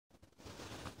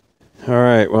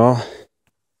right, well,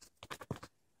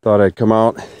 thought I'd come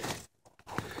out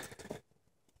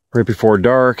right before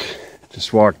dark.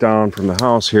 Just walked down from the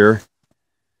house here.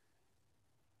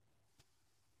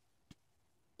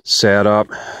 Sat up.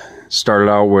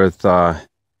 Started out with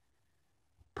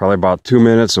probably about 2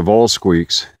 minutes of old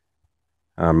squeaks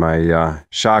on my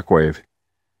shockwave.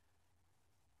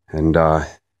 And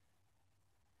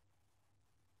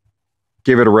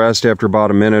gave it a rest after about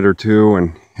a minute or two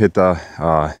and hit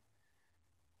the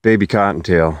baby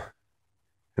cottontail.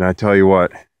 And I tell you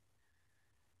what,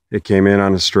 it came in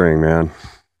on a string, man.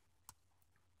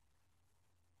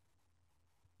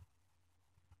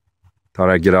 Thought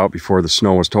I'd get out before the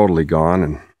snow was totally gone,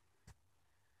 and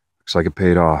looks like it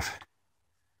paid off.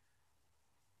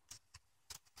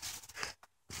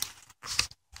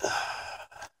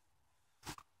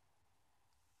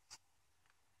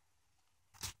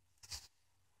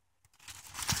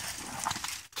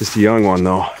 Just a young one,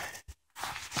 though.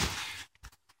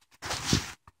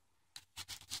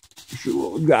 Let's see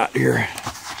what we've got here.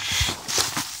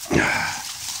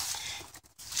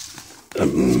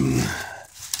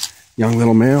 Young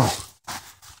little male.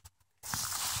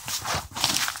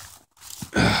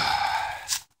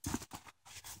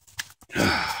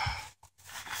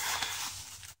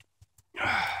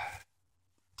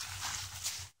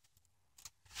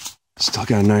 Still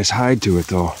got a nice hide to it,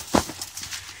 though.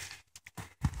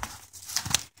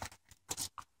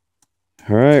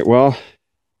 All right, well,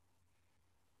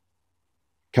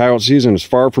 coyote season is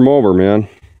far from over, man.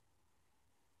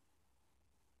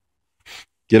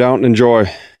 Get out and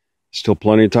enjoy. Still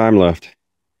plenty of time left.